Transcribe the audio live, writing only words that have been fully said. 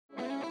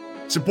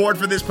Support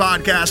for this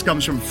podcast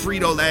comes from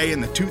Frito-Lay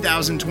and the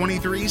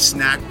 2023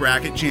 Snack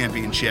Bracket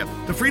Championship.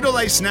 The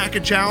Frito-Lay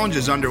Snack-It Challenge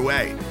is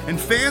underway, and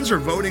fans are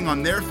voting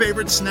on their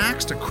favorite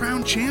snacks to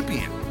crown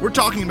champion. We're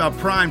talking about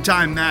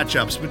prime-time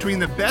matchups between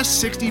the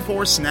best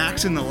 64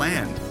 snacks in the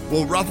land.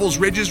 Will Ruffles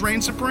Ridges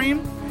reign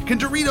supreme? Can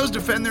Doritos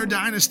defend their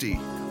dynasty?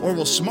 Or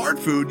will Smart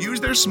Food use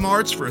their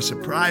smarts for a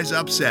surprise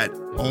upset?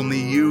 Only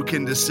you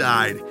can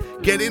decide.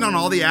 Get in on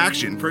all the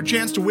action for a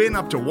chance to win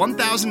up to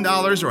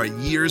 $1,000 or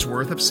a year's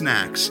worth of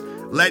snacks.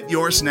 Let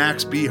your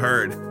snacks be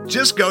heard.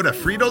 Just go to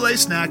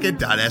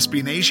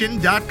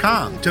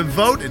fritolaysnacket.sbnation.com to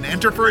vote and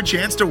enter for a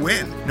chance to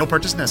win. No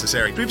purchase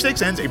necessary.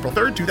 Sweepstakes ends April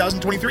 3rd,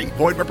 2023.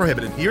 Void where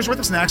prohibited. Year's worth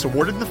of snacks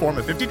awarded in the form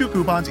of 52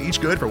 coupons, each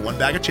good for one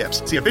bag of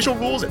chips. See official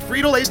rules at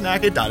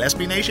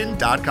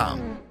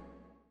fritolaysnacket.sbnation.com.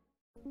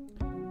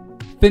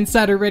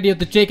 PHINSIDER Radio,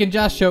 the Jake and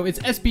Josh Show, is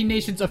SB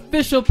Nation's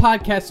official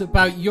podcast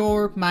about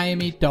your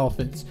Miami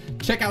Dolphins.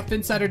 Check out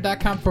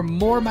PHINSIDER.com for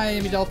more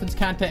Miami Dolphins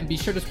content and be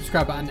sure to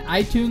subscribe on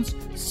iTunes,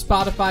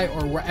 Spotify,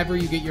 or wherever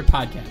you get your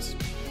podcasts.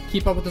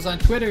 Keep up with us on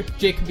Twitter.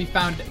 Jake can be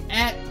found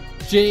at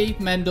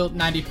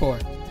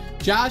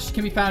JMendel94. Josh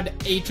can be found at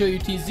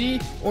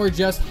HOUTZ or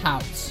just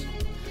House.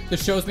 The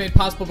show is made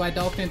possible by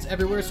Dolphins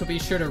everywhere, so be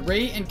sure to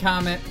rate and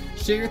comment,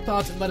 share your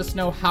thoughts, and let us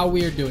know how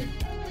we are doing.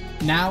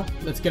 Now,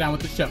 let's get on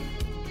with the show.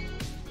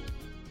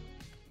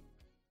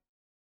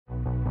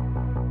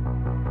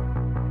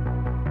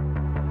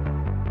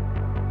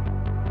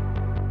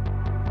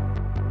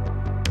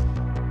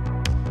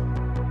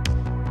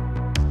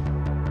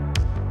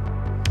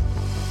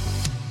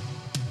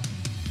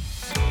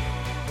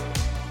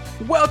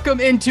 Welcome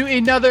into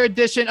another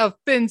edition of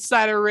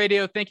PHINSIDER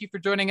Radio. Thank you for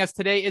joining us.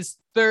 Today is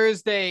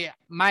Thursday.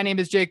 My name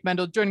is Jake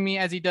Mendel. Joining me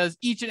as he does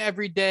each and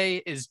every day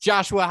is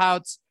Joshua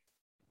Houts.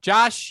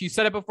 Josh, you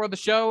said it before the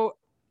show.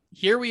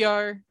 Here we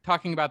are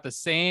talking about the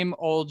same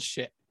old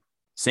shit.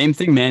 Same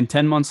thing, man.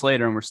 10 months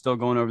later, and we're still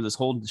going over this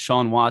whole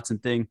Deshaun Watson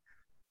thing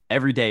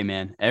every day,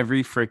 man.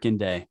 Every freaking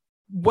day.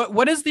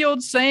 What is the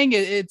old saying?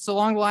 It's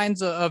along the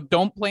lines of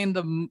don't play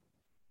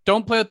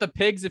with the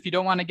pigs if you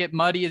don't want to get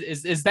muddy.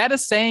 Is that a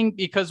saying?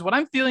 Because what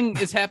I'm feeling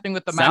is happening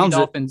with the Miami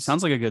Dolphins.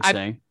 Sounds like a good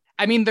saying.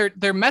 I mean,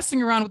 they're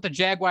messing around with the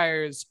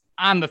Jaguars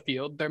on the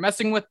field. They're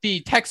messing with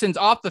the Texans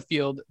off the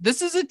field.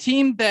 This is a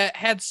team that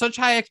had such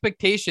high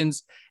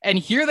expectations, and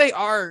here they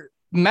are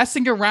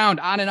messing around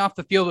on and off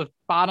the field with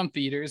bottom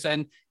feeders.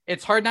 And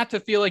it's hard not to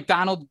feel like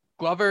Donald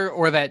Glover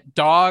or that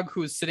dog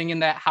who's sitting in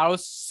that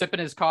house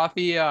sipping his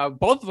coffee.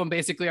 Both of them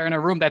basically are in a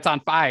room that's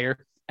on fire.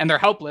 And they're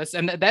helpless.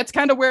 And that's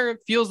kind of where it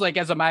feels like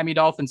as a Miami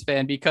Dolphins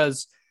fan,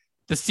 because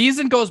the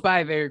season goes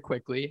by very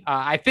quickly.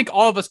 I think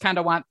all of us kind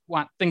of want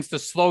things to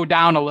slow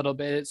down a little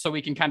bit so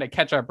we can kind of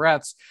catch our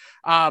breaths.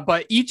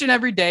 But each and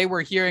every day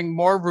we're hearing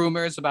more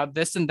rumors about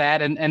this and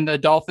that. And the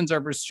Dolphins are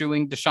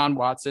pursuing Deshaun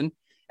Watson.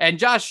 And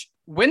Josh,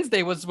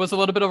 Wednesday was a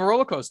little bit of a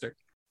roller coaster.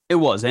 It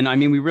was. And I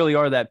mean, we really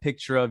are that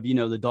picture of,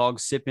 the dog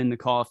sipping the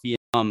coffee.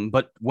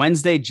 But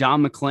Wednesday,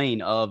 John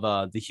McClain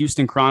of the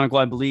Houston Chronicle,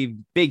 I believe,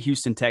 big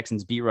Houston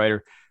Texans beat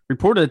writer,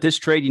 reported that this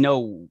trade,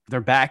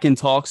 they're back in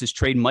talks. This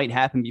trade might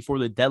happen before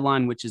the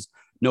deadline, which is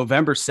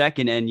November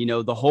 2nd. And,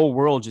 the whole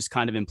world just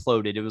kind of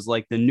imploded. It was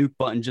like the nuke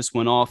button just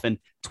went off and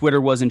Twitter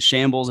was in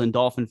shambles and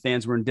Dolphin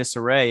fans were in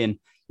disarray. And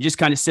you just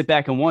kind of sit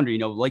back and wonder,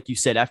 like you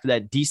said, after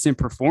that decent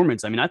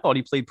performance, I mean, I thought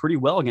he played pretty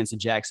well against the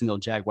Jacksonville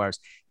Jaguars,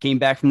 came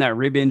back from that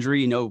rib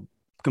injury,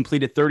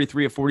 completed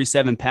 33 of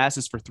 47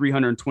 passes for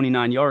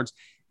 329 yards.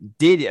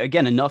 Did,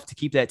 again, enough to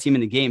keep that team in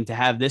the game. To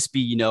have this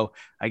be,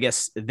 I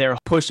guess their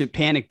push and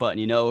panic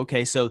button,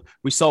 okay, so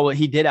we saw what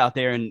he did out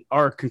there, and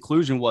our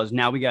conclusion was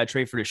now we got to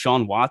trade for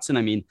Deshaun Watson.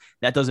 I mean,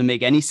 that doesn't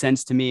make any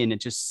sense to me, and it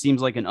just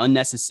seems like an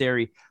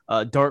unnecessary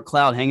dark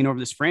cloud hanging over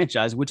this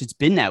franchise, which it's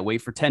been that way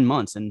for 10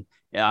 months, and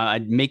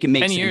I'd make it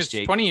make 10 sense, years,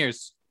 Jake. 20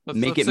 years. Let's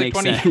make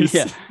sense.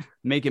 Yeah,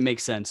 make it make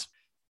sense.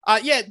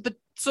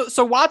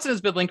 So Watson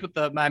has been linked with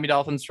the Miami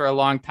Dolphins for a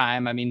long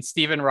time. I mean,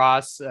 Stephen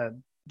Ross,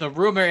 the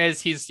rumor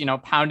is he's,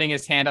 pounding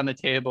his hand on the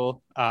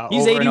table.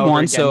 He's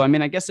 81. So, I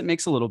mean, I guess it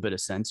makes a little bit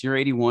of sense. You're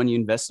 81. You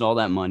invested all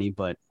that money,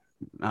 but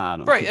I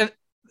don't know. Right. And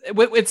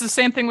it's the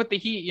same thing with the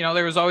Heat.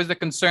 There was always the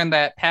concern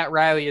that Pat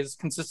Riley is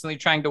consistently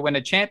trying to win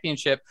a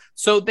championship.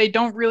 So they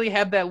don't really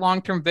have that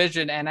long-term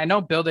vision. And I know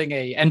building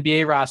a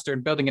NBA roster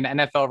and building an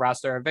NFL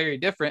roster are very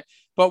different.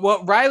 But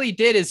what Riley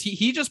did is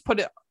he just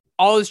put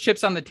all his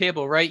chips on the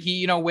table, right?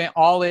 He, went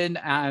all in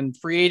on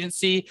free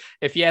agency.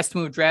 If he has to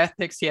move draft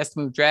picks, he has to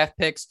move draft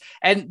picks.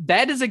 And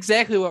that is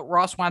exactly what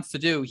Ross wants to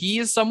do. He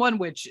is someone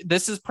which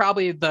this is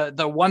probably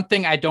the one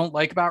thing I don't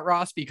like about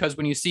Ross, because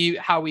when you see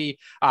how he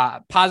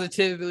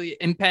positively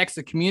impacts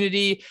the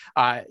community,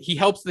 he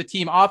helps the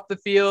team off the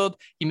field.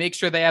 He makes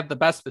sure they have the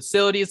best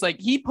facilities. Like,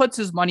 he puts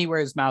his money where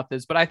his mouth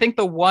is. But I think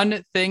the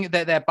one thing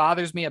that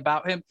bothers me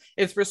about him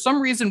is for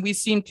some reason we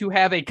seem to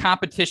have a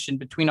competition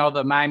between all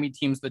the Miami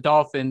teams, the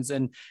Dolphins,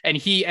 and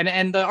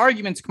the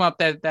arguments come up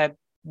that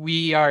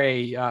we are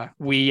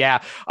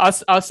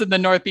us in the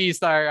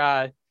Northeast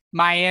are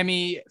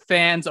Miami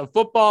fans of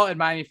football and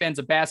Miami fans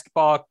of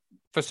basketball,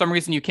 for some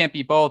reason you can't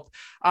be both.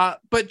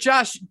 But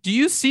Josh, do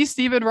you see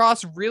Stephen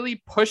Ross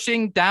really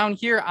pushing down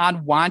here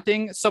on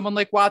wanting someone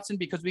like Watson?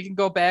 Because we can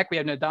go back. We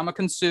have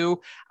Ndamukong Suh.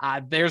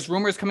 There's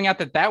rumors coming out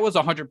that was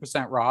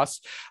 100%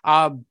 Ross.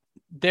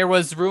 There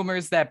was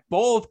rumors that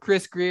both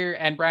Chris Grier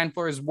and Brian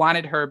Flores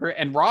wanted Herbert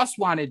and Ross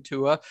wanted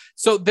Tua.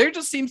 So there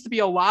just seems to be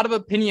a lot of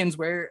opinions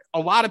where a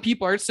lot of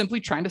people are simply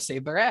trying to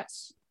save their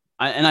ass.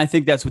 And I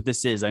think that's what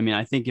this is. I mean,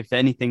 I think if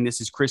anything, this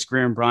is Chris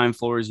Grier and Brian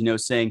Flores,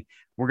 saying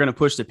we're going to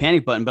push the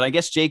panic button. But I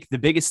guess, Jake, the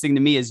biggest thing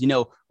to me is,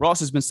 Ross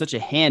has been such a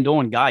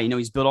hand-on guy.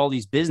 He's built all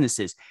these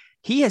businesses.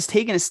 He has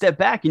taken a step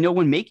back,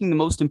 when making the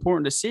most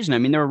important decision. I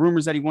mean, there are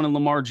rumors that he wanted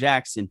Lamar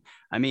Jackson.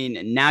 I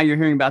mean, now you're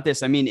hearing about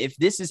this. I mean, if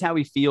this is how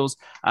he feels,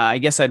 I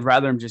guess I'd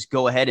rather him just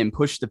go ahead and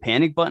push the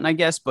panic button, I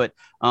guess. But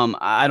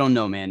I don't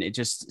know, man. It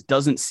just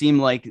doesn't seem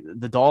like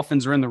the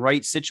Dolphins are in the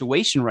right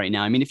situation right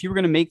now. I mean, if you were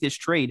going to make this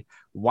trade,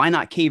 why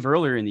not cave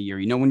earlier in the year?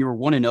 When you were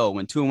 1-0,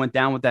 when Tua went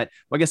down with that,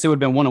 well, I guess they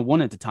would have been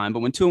 1-1 at the time, but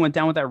when Tua went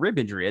down with that rib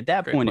injury, at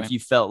that point, if you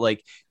felt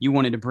like you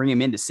wanted to bring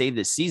him in to save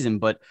this season,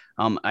 but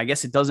I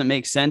guess it doesn't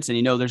make sense.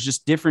 And, there's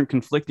just different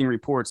conflicting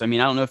reports. I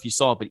mean, I don't know if you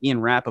saw it, but Ian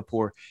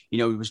Rappaport,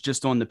 he was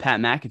just on the Pat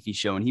McAfee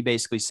show, and he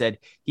basically said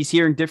he's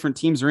hearing different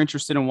teams are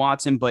interested in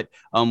Watson. But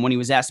when he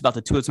was asked about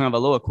the Tua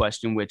Tagovailoa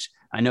question, which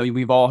I know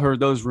we've all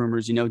heard those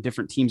rumors,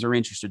 different teams are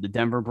interested, the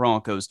Denver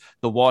Broncos,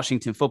 the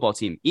Washington football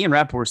team. Ian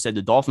Rappaport said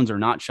the Dolphins are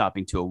not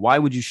shopping Tua. Why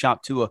would you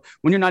shop Tua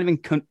when you're not even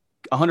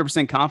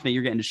 100% confident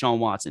you're getting Deshaun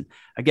Watson?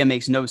 Again,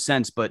 makes no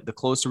sense. But the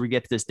closer we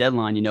get to this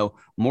deadline,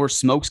 more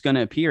smoke's going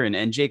to appear.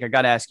 And Jake, I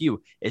got to ask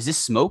you, is this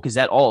smoke? Is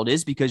that all it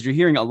is? Because you're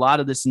hearing a lot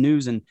of this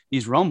news and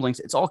these rumblings.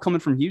 It's all coming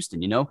from Houston.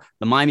 The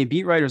Miami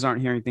beat writers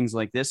aren't hearing things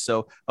like this.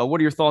 So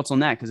what are your thoughts on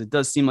that? Because it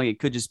does seem like it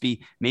could just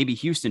be maybe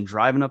Houston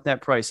driving up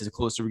that price as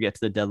closer we get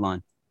to the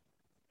deadline.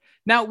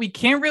 Now, we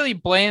can't really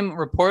blame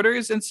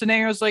reporters in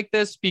scenarios like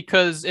this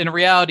because in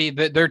reality,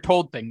 they're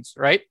told things,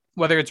 right?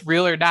 Whether it's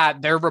real or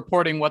not, they're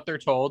reporting what they're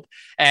told.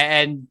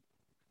 And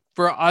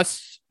for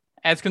us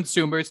as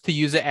consumers to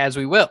use it as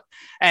we will.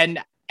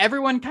 And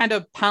everyone kind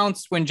of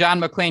pounced when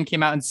John McClain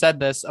came out and said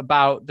this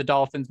about the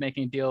Dolphins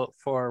making a deal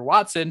for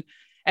Watson.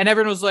 And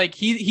everyone was like,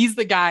 he's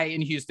the guy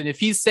in Houston. If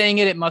he's saying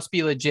it, it must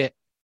be legit.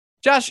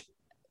 Josh,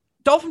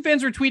 Dolphin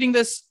fans were tweeting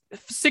this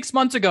 6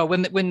 months ago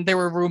when there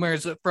were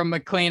rumors from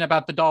McClain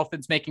about the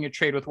Dolphins making a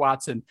trade with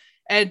Watson.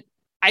 And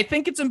I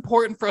think it's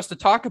important for us to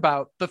talk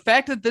about the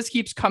fact that this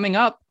keeps coming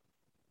up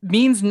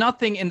means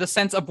nothing in the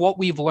sense of what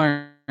we've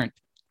learned.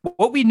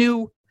 What we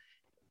knew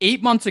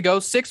 8 months ago,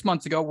 6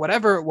 months ago,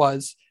 whatever it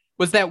was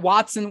that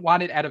Watson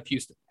wanted out of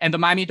Houston. And the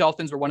Miami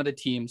Dolphins were one of the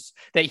teams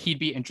that he'd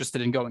be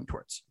interested in going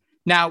towards.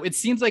 Now, it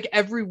seems like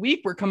every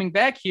week we're coming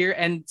back here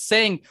and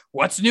saying,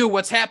 what's new?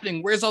 What's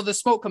happening? Where's all this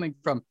smoke coming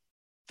from?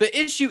 The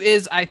issue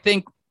is, I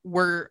think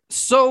we're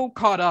so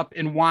caught up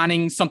in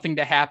wanting something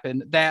to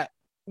happen that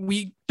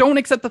we don't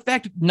accept the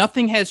fact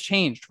nothing has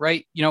changed,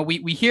 right?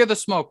 We hear the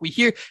smoke.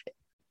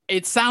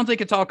 It sounds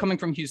like it's all coming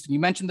from Houston. You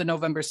mentioned the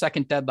November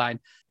 2nd deadline.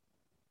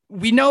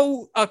 We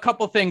know a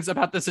couple things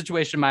about the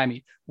situation in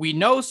Miami. We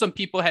know some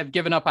people have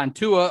given up on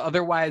Tua.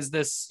 Otherwise,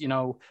 this,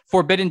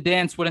 forbidden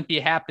dance wouldn't be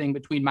happening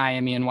between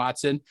Miami and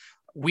Watson.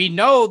 We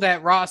know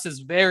that Ross is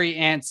very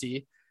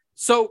antsy.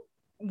 So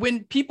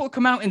when people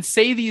come out and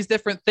say these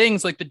different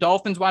things, like the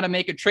Dolphins want to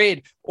make a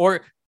trade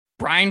or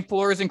Brian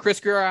Flores and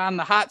Chris Grier are on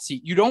the hot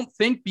seat, you don't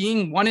think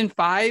being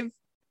 1-5,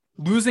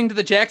 losing to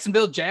the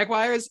Jacksonville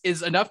Jaguars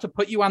is enough to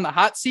put you on the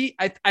hot seat?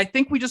 I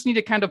think we just need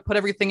to kind of put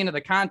everything into the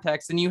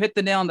context, and you hit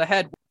the nail on the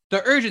head.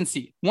 The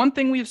urgency. One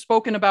thing we've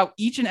spoken about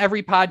each and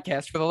every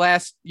podcast for the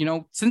last,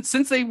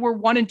 since they were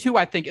 1-2,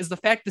 I think, is the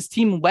fact this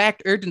team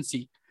lacked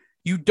urgency.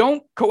 You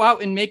don't go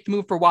out and make the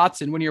move for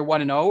Watson when you're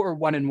 1-0 or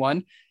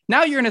 1-1.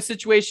 Now you're in a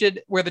situation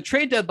where the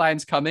trade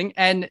deadline's coming,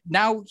 and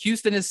now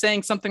Houston is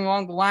saying something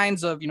along the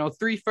lines of,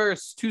 3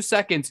 firsts, 2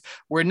 seconds.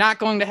 We're not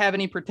going to have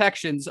any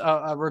protections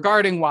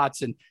regarding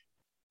Watson.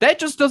 That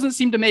just doesn't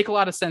seem to make a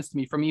lot of sense to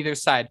me from either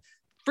side.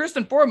 First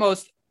and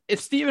foremost,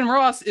 if Stephen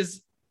Ross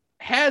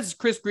has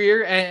Chris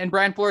Grier and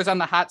Brian Flores on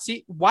the hot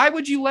seat, why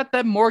would you let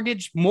them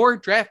mortgage more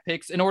draft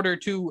picks in order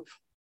to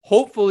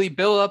hopefully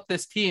build up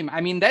this team?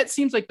 I mean, that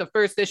seems like the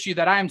first issue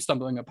that I'm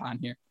stumbling upon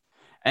here.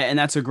 And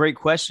that's a great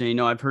question.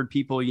 I've heard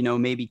people,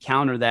 maybe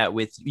counter that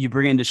with you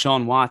bring in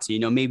Deshaun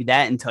Watson, maybe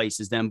that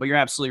entices them, but you're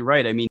absolutely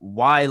right. I mean,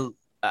 why?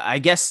 I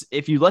guess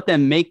if you let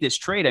them make this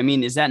trade, I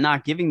mean, is that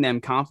not giving them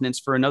confidence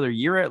for another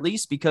year at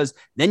least? Because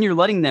then you're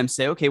letting them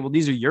say, okay, well,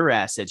 these are your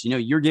assets.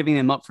 You're giving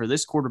them up for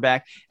this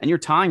quarterback and you're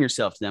tying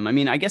yourself to them. I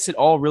mean, I guess it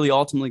all really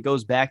ultimately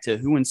goes back to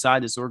who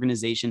inside this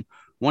organization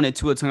wanted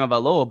Tua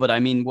Tagovailoa. But I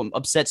mean, what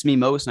upsets me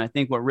most, and I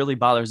think what really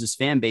bothers this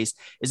fan base,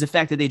 is the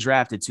fact that they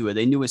drafted Tua.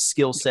 They knew his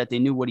skill set. They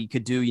knew what he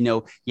could do.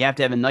 You have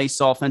to have a nice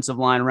offensive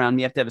line around him.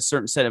 You have to have a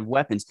certain set of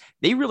weapons.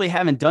 They really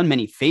haven't done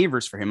many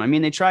favors for him. I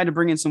mean, they tried to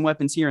bring in some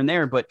weapons here and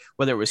there, but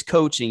whether it was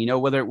coaching,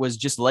 whether it was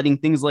just letting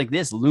things like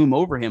this loom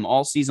over him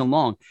all season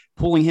long,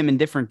 pulling him in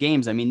different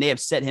games. I mean, they have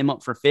set him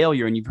up for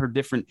failure, and you've heard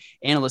different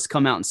analysts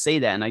come out and say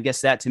that. And I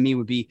guess that to me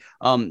would be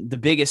the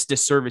biggest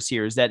disservice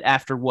here, is that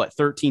after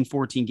 13,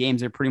 14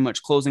 games, they're pretty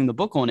much closing the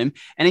book on him.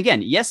 And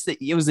again, yes,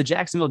 it was the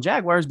Jacksonville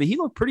Jaguars, but he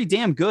looked pretty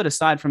damn good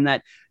aside from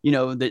that, the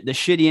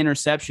shitty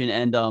interception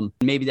and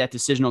maybe that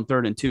decision on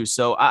 3rd and 2.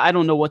 So I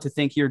don't know what to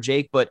think here,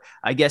 Jake, but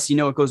I guess,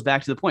 it goes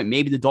back to the point.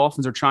 Maybe the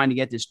Dolphins are trying to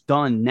get this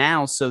done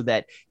now so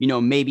that,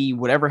 maybe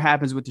whatever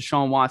happens with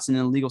Deshaun Watson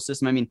in the legal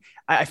system, I mean,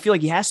 I feel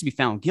like he has to be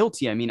found guilty.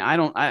 I mean, I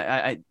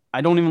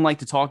don't even like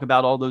to talk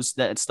about all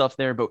that stuff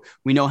there, but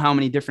we know how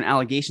many different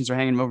allegations are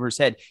hanging over his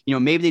head.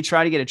 Maybe they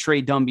try to get a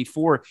trade done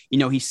before,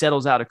 he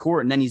settles out of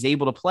court and then he's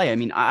able to play. I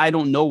mean, I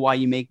don't know why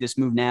you make this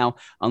move now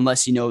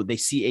unless, they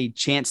see a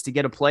chance to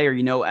get a player,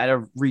 at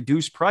a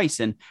reduced price.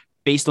 And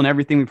based on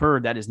everything we've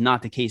heard, that is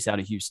not the case out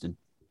of Houston.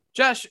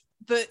 Josh,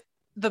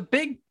 the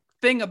big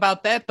thing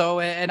about that, though,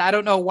 and I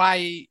don't know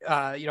why,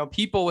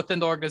 people within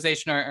the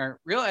organization aren't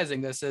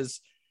realizing this, is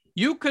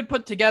you could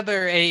put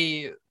together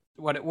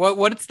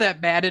what's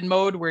that Madden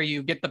mode where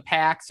you get the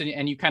packs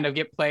and you kind of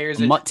get players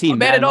and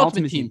Madden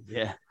Ultimate Team.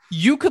 Yeah.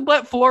 You could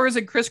let Flores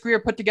and Chris Greer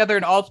put together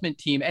an ultimate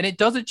team, and it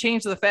doesn't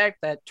change the fact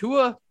that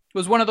Tua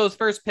was one of those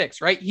first picks,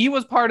 right? He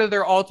was part of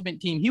their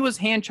ultimate team. He was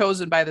hand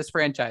chosen by this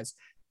franchise.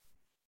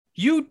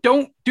 You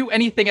don't do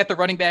anything at the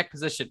running back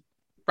position.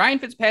 Ryan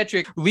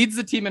Fitzpatrick leads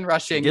the team in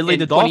rushing. He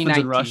lead the Dolphins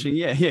in rushing.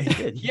 Yeah, he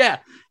did. yeah.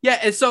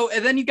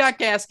 And then you got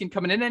Gaskin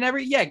coming in, and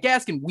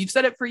Gaskin, we've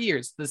said it for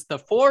years. The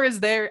floor is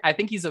there. I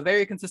think he's a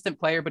very consistent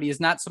player, but he is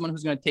not someone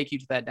who's going to take you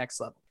to that next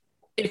level.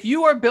 If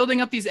you are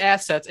building up these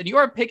assets and you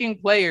are picking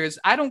players,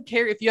 I don't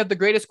care if you have the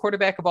greatest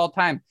quarterback of all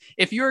time.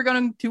 If you're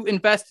going to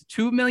invest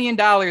 $2 million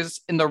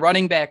in the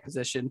running back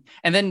position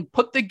and then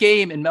put the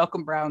game in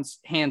Malcolm Brown's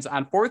hands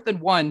on 4th and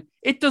 1,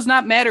 it does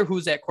not matter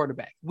who's at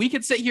quarterback. We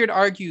could sit here and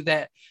argue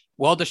that,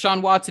 well,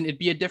 Deshaun Watson, it'd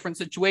be a different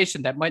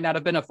situation. That might not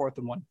have been a 4th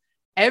and 1.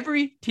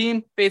 Every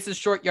team faces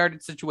short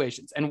yardage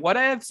situations. And what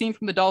I have seen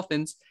from the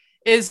Dolphins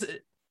is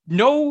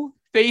no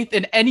faith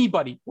in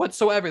anybody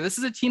whatsoever. This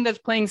is a team that's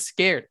playing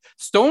scared.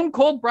 Stone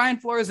cold Brian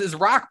Flores is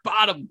rock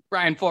bottom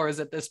Brian Flores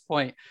at this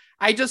point.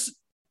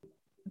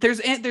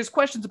 There's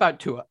questions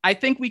about Tua. I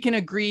think we can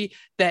agree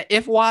that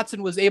if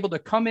Watson was able to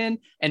come in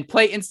and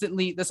play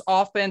instantly, this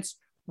offense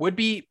would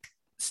be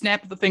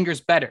snap of the fingers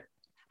better.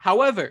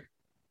 However,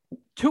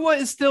 Tua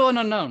is still an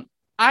unknown.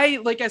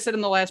 Like I said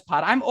in the last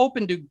pod, I'm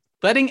open to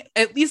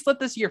at least let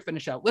this year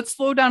finish out. Let's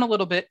slow down a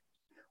little bit.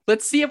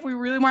 Let's see if we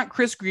really want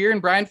Chris Greer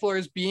and Brian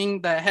Flores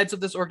being the heads of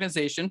this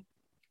organization.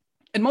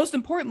 And most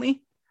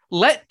importantly,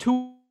 let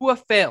Tua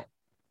fail,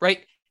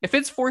 right? If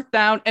it's 4th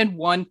down and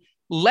 1,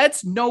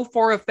 let's know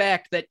for a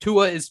fact that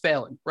Tua is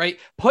failing, right?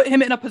 Put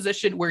him in a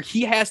position where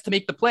he has to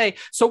make the play.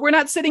 So we're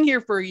not sitting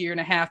here for a year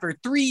and a half or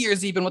 3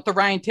 years even with the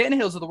Ryan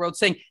Tannehills of the world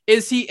saying,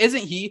 is he,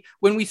 isn't he?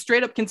 When we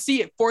straight up can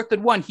see it, 4th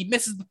and 1, he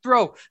misses the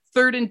throw.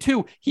 3rd and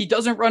 2, he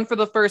doesn't run for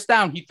the first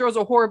down. He throws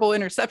a horrible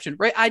interception,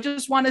 right? I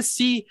just want to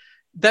see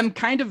them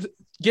kind of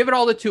give it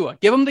all to Tua.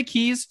 Give him the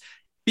keys,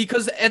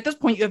 because at this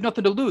point you have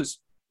nothing to lose.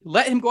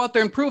 Let him go out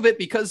there and prove it,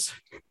 because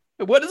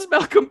what does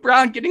Malcolm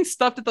Brown getting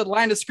stuffed at the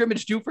line of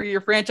scrimmage do for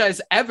your franchise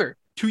ever?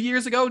 2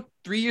 years ago,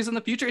 3 years in the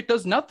future, it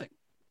does nothing.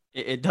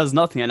 It does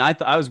nothing. And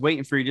I was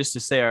waiting for you just to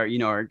say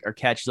our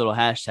catchy little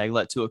hashtag,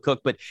 let Tua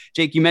cook. But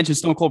Jake, you mentioned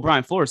Stone Cold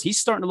Brian Flores. He's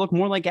starting to look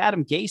more like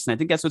Adam Gase. And I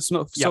think that's what's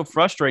so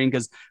frustrating,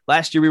 because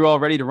last year we were all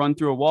ready to run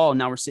through a wall, and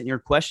now we're sitting here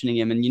questioning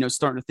him and,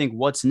 starting to think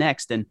what's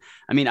next. And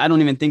I mean, I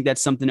don't even think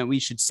that's something that we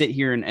should sit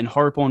here and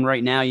harp on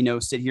right now,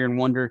 sit here and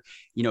wonder,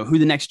 who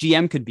the next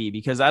GM could be,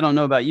 because I don't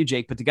know about you,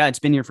 Jake, but the guy that's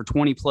been here for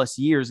 20 plus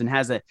years and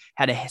had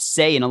a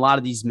say in a lot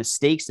of these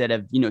mistakes that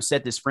have,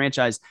 set this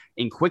franchise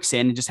in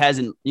quicksand and just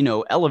hasn't,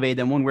 elevated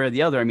them one way or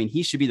the other. I mean,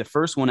 he should be the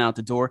first one out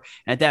the door.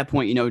 And at that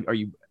point, are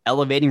you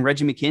elevating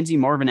Reggie McKenzie,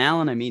 Marvin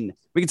Allen? I mean,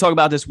 we can talk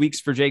about this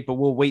weeks for Jake, but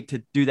we'll wait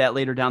to do that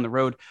later down the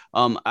road.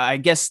 I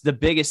guess the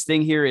biggest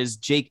thing here is,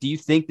 Jake, do you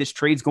think this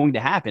trade's going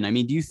to happen? I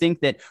mean, do you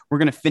think that we're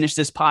going to finish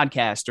this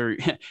podcast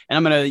and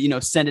I'm going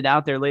to, send it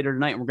out there later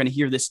tonight, and we're going to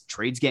hear this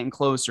trade's getting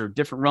close or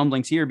different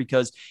rumblings here?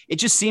 Because it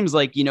just seems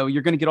like, you're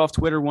going to get off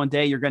Twitter one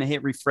day, you're going to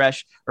hit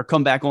refresh or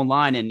come back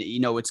online, and,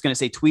 it's going to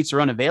say tweets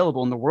are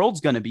unavailable and the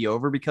world's going to be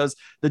over because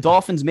the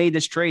Dolphins made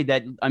this trade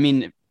that, I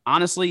mean,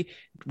 honestly,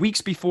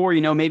 weeks before,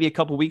 maybe a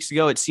couple weeks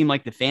ago, it seemed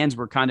like the fans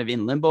were kind of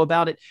in limbo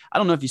about it. I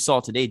don't know if you saw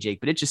it today, Jake,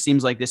 but it just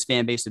seems like this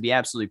fan base would be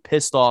absolutely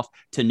pissed off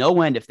to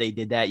no end if they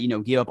did that,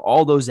 give up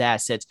all those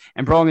assets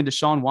and brought in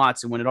Deshaun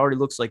Watson when it already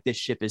looks like this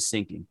ship is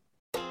sinking.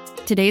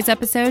 Today's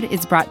episode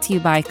is brought to you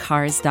by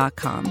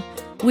Cars.com.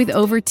 With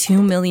over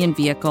 2 million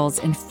vehicles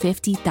and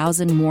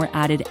 50,000 more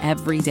added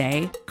every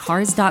day,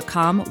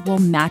 Cars.com will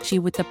match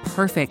you with the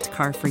perfect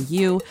car for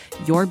you,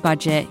 your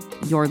budget,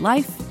 your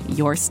life,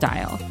 your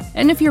style.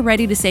 And if you're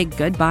ready to say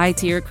goodbye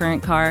to your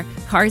current car,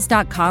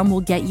 Cars.com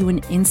will get you an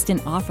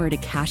instant offer to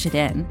cash it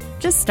in.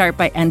 Just start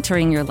by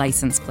entering your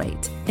license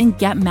plate and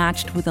get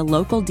matched with a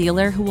local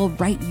dealer who will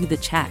write you the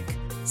check.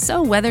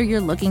 So whether you're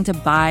looking to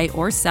buy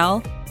or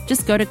sell,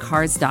 just go to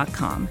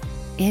Cars.com.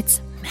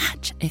 It's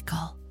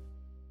magical.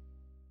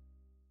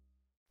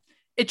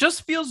 It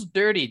just feels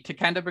dirty to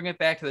kind of bring it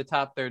back to the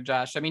top there,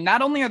 Josh. I mean,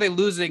 not only are they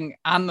losing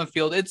on the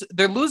field,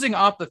 they're losing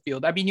off the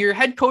field. I mean, your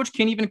head coach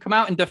can't even come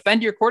out and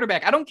defend your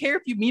quarterback. I don't care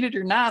if you mean it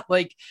or not.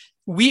 Like,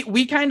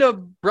 we kind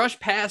of brush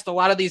past a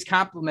lot of these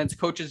compliments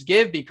coaches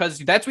give because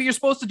that's what you're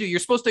supposed to do. You're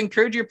supposed to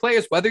encourage your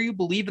players, whether you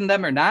believe in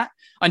them or not,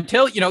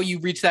 until, you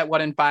reach that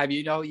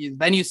 1-5,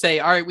 then you say,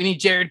 all right, we need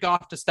Jared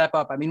Goff to step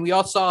up. I mean, we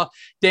all saw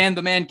Dan,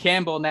 the man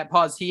Campbell, and that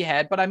pause he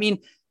had, but I mean,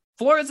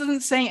 Flores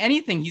isn't saying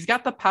anything. He's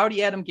got the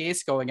pouty Adam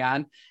Gase going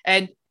on.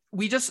 And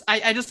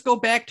I just go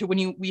back to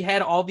when we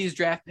had all these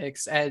draft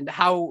picks and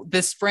how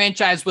this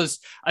franchise was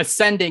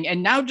ascending.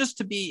 And now just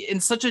to be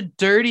in such a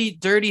dirty,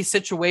 dirty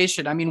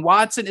situation. I mean,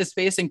 Watson is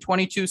facing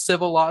 22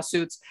 civil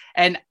lawsuits,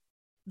 and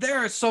there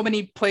are so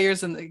many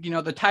players in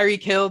the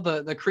Tyreek Hill,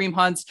 the Kareem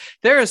Hunts.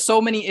 There are so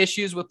many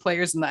issues with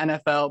players in the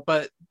NFL,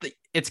 but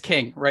it's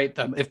king, right?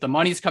 If the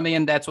money's coming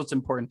in, that's what's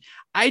important.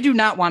 I do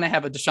not want to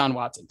have a Deshaun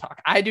Watson talk.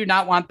 I do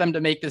not want them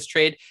to make this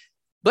trade.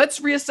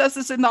 Let's reassess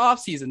this in the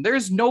offseason.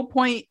 There's no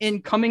point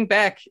in coming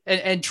back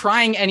and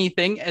trying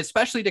anything,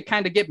 especially to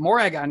kind of get more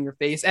egg on your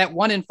face at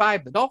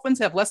 1-5. The Dolphins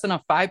have less than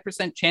a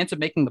 5% chance of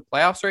making the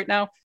playoffs right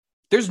now.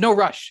 There's no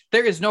rush.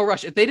 There is no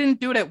rush. If they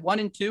didn't do it at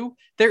 1-2,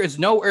 there is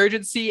no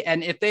urgency.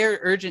 And if they are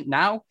urgent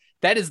now,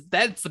 that's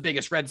the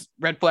biggest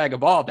red flag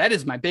of all. That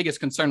is my biggest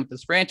concern with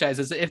this franchise,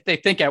 is if they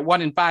think at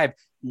 1-5,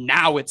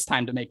 now it's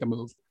time to make a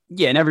move.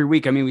 Yeah, and every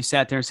week, I mean, we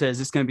sat there and said, is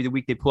this going to be the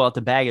week they pull out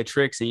the bag of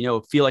tricks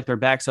and, feel like their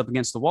back's up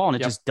against the wall? And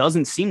it just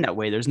doesn't seem that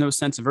way. There's no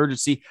sense of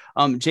urgency.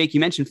 Jake, you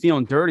mentioned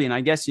feeling dirty, and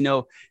I guess,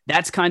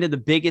 that's kind of the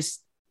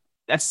biggest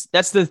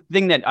that's the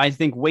thing that I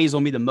think weighs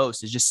on me the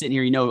most, is just sitting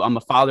here, I'm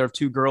a father of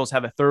 2 girls,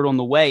 have a third on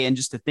the way. And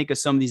just to think of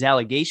some of these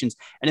allegations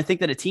and to think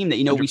that a team that,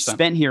 100%. We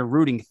spent here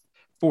rooting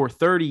for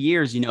 30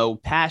 years,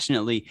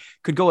 passionately,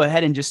 could go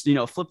ahead and just,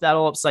 flip that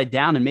all upside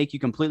down and make you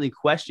completely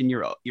question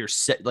your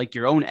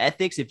own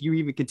ethics if you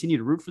even continue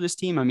to root for this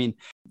team. I mean,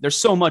 there's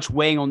so much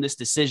weighing on this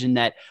decision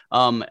that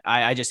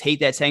I just hate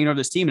that's hanging over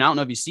this team. And I don't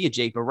know if you see it,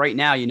 Jake, but right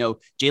now,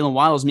 Jalen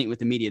Waddle's meeting with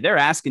the media. They're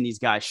asking these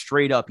guys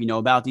straight up,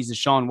 about these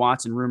Deshaun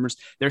Watson rumors.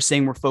 They're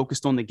saying we're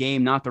focused on the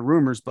game, not the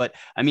rumors. But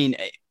I mean,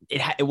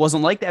 it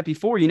wasn't like that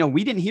before.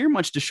 We didn't hear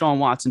much Deshaun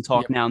Watson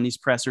talk now in these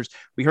pressers.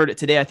 We heard it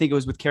today. I think it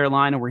was with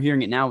Carolina. We're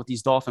hearing it now with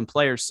these Dolphin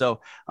players.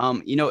 So,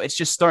 it's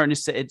just starting to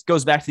say, it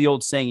goes back to the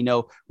old saying,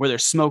 where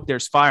there's smoke,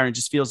 there's fire. And it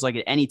just feels like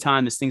at any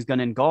time this thing's going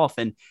to engulf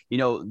and,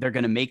 they're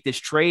going to make this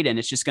trade. And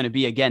it's just going to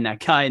be, again, that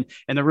guy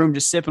in the room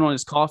just sipping on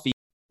his coffee.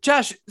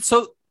 Josh,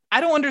 so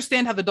I don't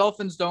understand how the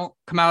Dolphins don't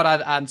come out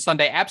on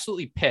Sunday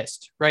absolutely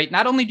pissed, right?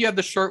 Not only do you have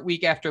the short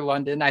week after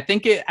London, I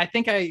think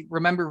I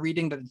remember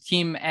reading that the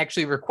team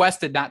actually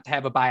requested not to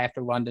have a bye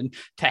after London,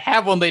 to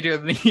have one later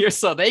in the year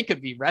so they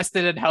could be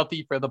rested and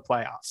healthy for the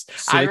playoffs.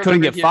 So they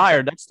couldn't get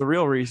fired. That's the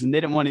real reason.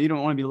 You don't want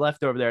to be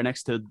left over there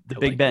next to the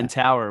Big Ben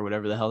Tower or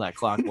whatever the hell that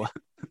clock was.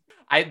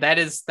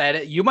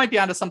 You might be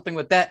onto something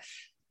with that,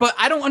 but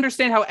I don't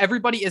understand how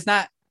everybody is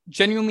not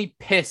genuinely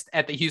pissed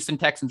at the Houston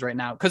Texans right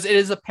now, because it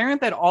is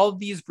apparent that all of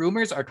these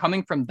rumors are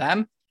coming from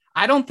them.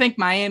 I don't think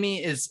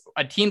Miami is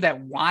a team that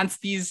wants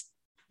these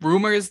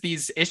rumors,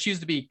 these issues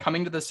to be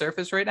coming to the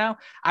surface right now.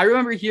 I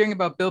remember hearing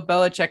about Bill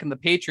Belichick and the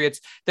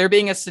Patriots, there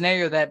being a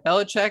scenario that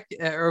Belichick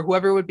or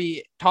whoever would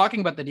be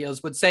talking about the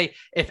deals would say,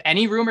 if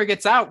any rumor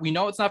gets out, we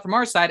know it's not from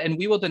our side and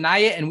we will deny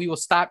it and we will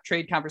stop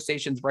trade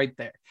conversations right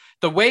there.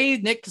 The way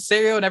Nick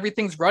Caserio and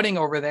everything's running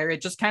over there,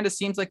 it just kind of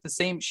seems like the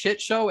same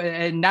shit show.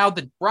 And now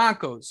the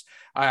Broncos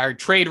are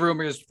trade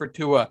rumors for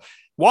Tua.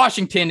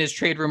 Washington is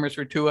trade rumors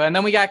for Tua. And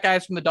then we got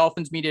guys from the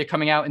Dolphins media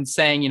coming out and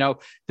saying,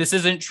 this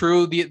isn't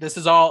true. This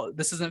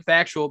isn't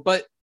factual,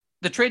 but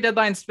the trade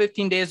deadline's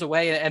 15 days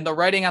away. And the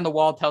writing on the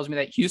wall tells me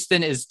that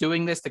Houston is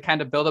doing this to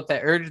kind of build up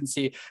that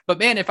urgency. But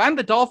man, if I'm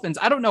the Dolphins,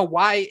 I don't know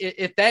why,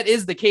 if that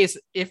is the case,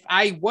 if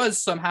I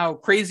was somehow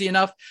crazy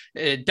enough,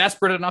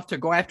 desperate enough to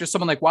go after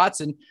someone like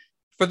Watson,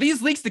 for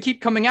these leaks to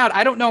keep coming out,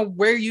 I don't know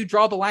where you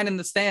draw the line in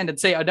the stand and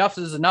say enough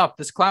is enough.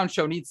 This clown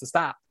show needs to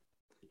stop.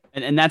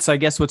 And that's, I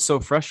guess, what's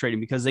so frustrating,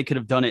 because they could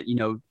have done it,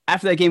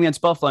 after that game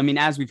against Buffalo. I mean,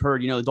 as we've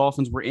heard, the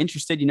Dolphins were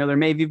interested, there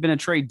may have even been a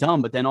trade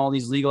done, but then all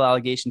these legal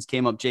allegations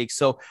came up, Jake.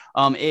 So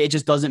it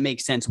just doesn't make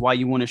sense why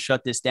you want to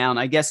shut this down.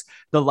 I guess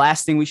the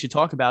last thing we should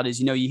talk about is,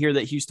 you hear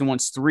that Houston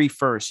wants 3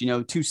 firsts,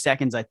 2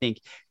 seconds. I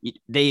think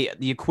the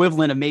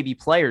equivalent of maybe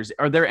players.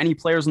 Are there any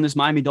players on this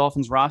Miami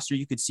Dolphins roster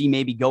you could see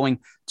maybe going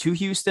to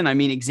Houston? I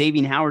mean,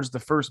 Xavier Howard's the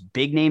first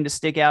big name to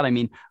stick out. I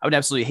mean, I would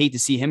absolutely hate to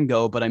see him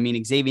go, but I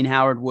mean, Xavier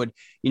Howard would,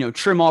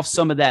 trim off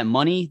some of that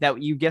money that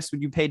you guess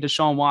would you pay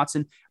Deshaun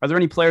Watson. Are there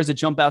any players that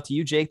jump out to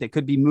you, Jake, that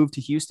could be moved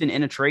to Houston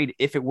in a trade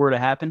if it were to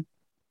happen?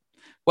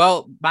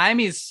 Well,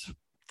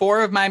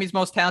 4 of Miami's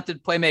most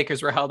talented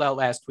playmakers were held out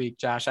last week,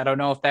 Josh. I don't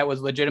know if that was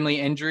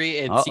legitimately injury.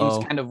 It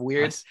seems kind of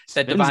weird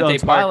that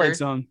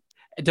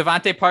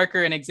Devontae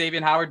Parker and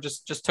Xavier Howard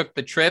just took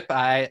the trip.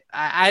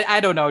 I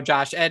don't know,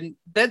 Josh. And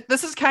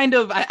this is kind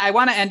of, I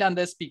want to end on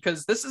this,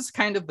 because this is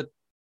kind of the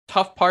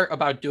tough part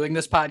about doing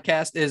this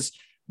podcast is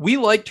we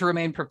like to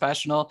remain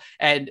professional,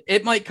 and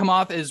it might come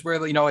off as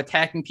we're,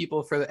 attacking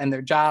people and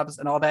their jobs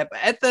and all that. But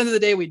at the end of the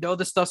day, we know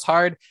this stuff's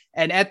hard.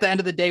 And at the end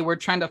of the day, we're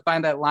trying to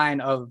find that line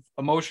of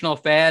emotional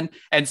fan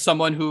and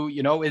someone who,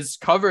 is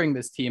covering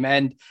this team.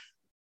 And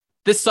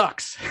this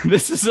sucks.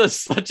 This is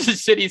such a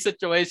shitty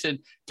situation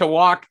to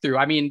walk through.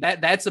 I mean,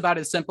 that's about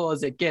as simple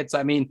as it gets.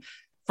 I mean,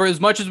 for as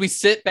much as we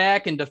sit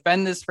back and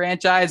defend this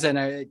franchise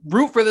and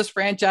root for this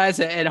franchise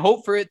and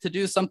hope for it to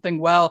do something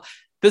well,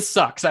 this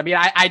sucks. I mean,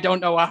 I don't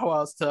know how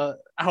else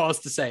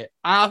to say it.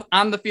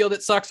 On the field,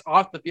 it sucks.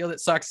 Off the field, it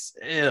sucks.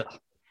 Ugh.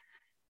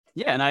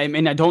 Yeah,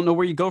 and I don't know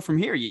where you go from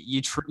here.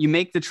 You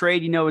make the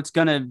trade. It's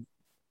gonna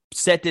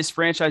set this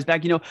franchise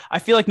back. I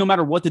feel like no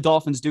matter what the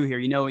Dolphins do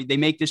here, they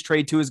make this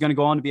trade too is going to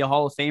go on to be a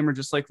Hall of Famer,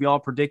 just like we all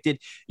predicted.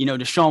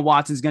 Deshaun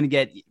Watson's going to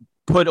get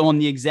put on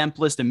the exempt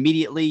list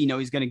immediately.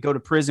 He's going to go to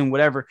prison,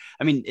 whatever.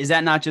 I mean, is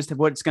that not just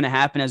what's going to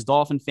happen as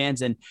Dolphin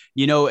fans? And,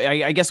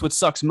 I guess what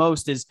sucks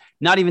most is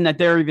not even that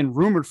they're even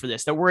rumored for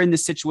this, that we're in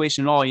this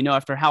situation at all,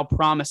 after how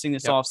promising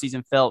this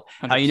offseason felt,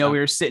 100%. How, we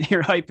were sitting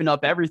here hyping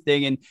up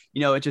everything. And,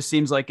 it just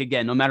seems like,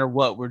 again, no matter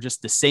what, we're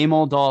just the same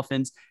old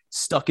Dolphins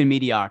stuck in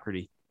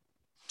mediocrity.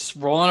 Just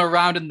rolling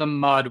around in the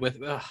mud with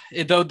the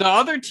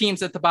other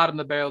teams at the bottom of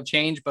the barrel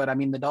change. But I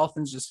mean, the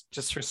Dolphins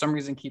just for some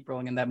reason keep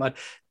rolling in that mud.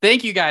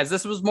 Thank you guys.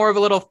 This was more of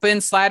a little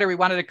PHINSIDER. We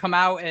wanted to come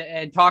out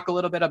and talk a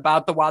little bit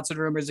about the Watson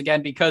rumors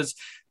again, because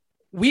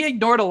we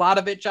ignored a lot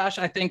of it, Josh,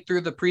 I think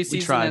through the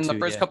preseason and the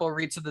first couple of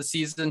weeks of the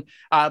season.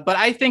 But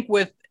I think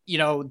with,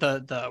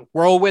 the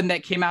whirlwind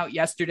that came out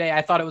yesterday,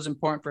 I thought it was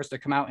important for us to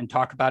come out and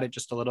talk about it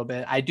just a little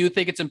bit. I do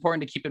think it's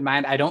important to keep in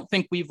mind. I don't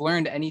think we've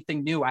learned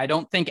anything new. I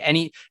don't think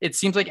it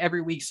seems like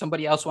every week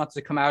somebody else wants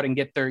to come out and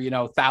get their,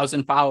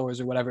 1,000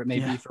 followers or whatever it may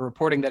be for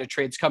reporting that a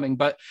trade's coming,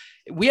 but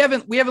we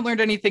haven't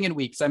learned anything in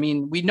weeks. I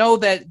mean, we know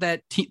that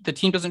the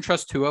team doesn't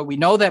trust Tua. We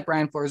know that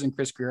Brian Flores and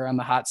Chris Greer are on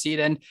the hot seat.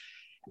 And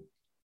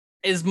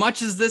as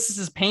much as this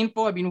is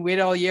painful, I mean, we wait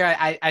all year.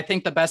 I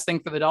think the best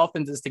thing for the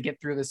Dolphins is to get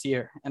through this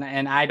year.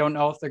 And I don't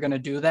know if they're going to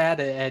do that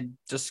and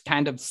just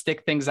kind of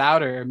stick things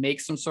out or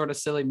make some sort of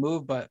silly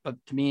move. But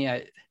to me,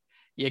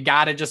 you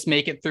got to just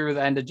make it through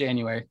the end of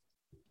January.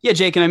 Yeah,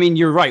 Jake. And I mean,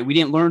 you're right. We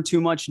didn't learn too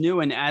much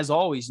new. And as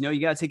always,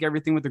 you got to take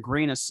everything with a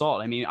grain of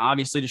salt. I mean,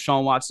 obviously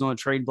Deshaun Watson on a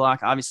trade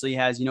block, obviously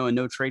has, a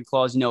no trade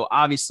clause,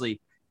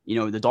 obviously,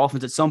 the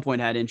Dolphins at some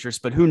point had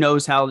interest, but who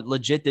knows how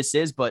legit this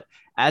is. But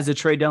as the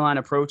trade deadline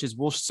approaches,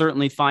 we'll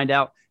certainly find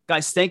out.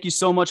 Guys, thank you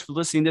so much for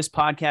listening to this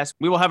podcast.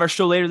 We will have our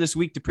show later this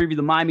week to preview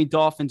the Miami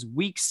Dolphins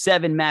Week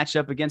 7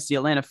 matchup against the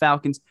Atlanta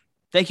Falcons.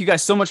 Thank you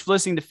guys so much for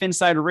listening to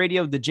PHINSIDER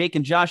Radio, the Jake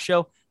and Josh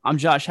Show. I'm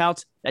Josh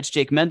Houtz. That's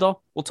Jake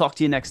Mendel. We'll talk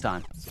to you next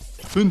time.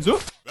 Fins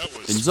up. That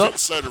was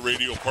PHINSIDER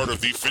Radio, part of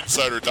the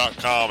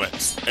PHINSIDER.com and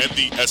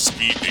the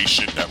SB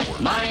Nation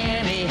Network.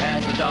 Miami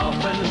has the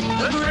Dolphins,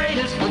 the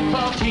greatest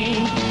football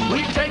team.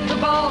 We take the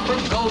ball from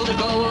goal to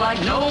goal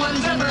like no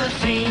one's ever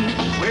seen.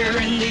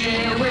 We're in the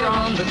air, we're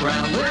on the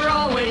ground, we're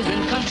always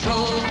in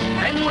control.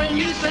 And when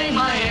you say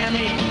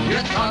Miami,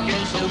 you're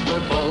talking Super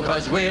Bowl,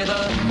 'cause we're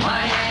the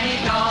Miami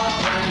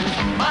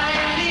Dolphins.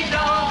 Miami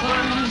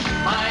Dolphins,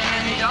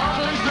 Miami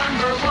Dolphins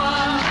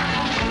 #1.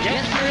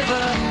 Yes, we're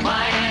the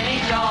Miami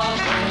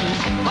Dolphins,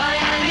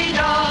 Miami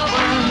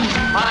Dolphins,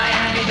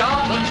 Miami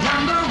Dolphins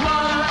 #1.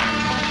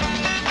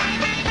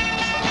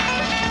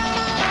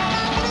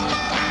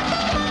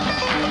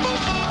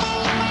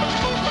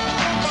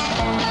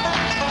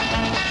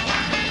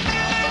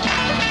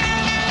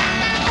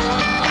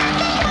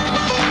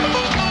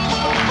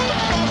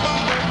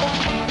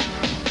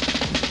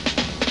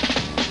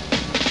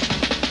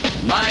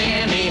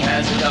 Miami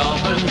has the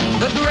Dolphins,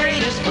 the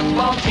greatest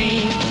football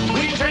team.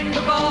 We take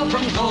the ball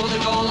from goal to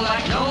goal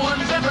like no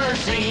one's ever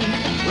seen.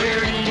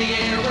 We're in the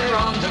air, we're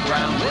on the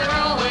ground, we're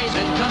always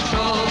in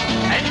control.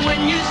 And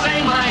when you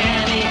say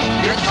Miami,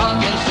 you're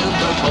talking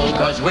Super Bowl,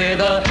 'cause we're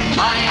the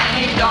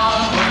Miami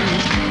Dolphins.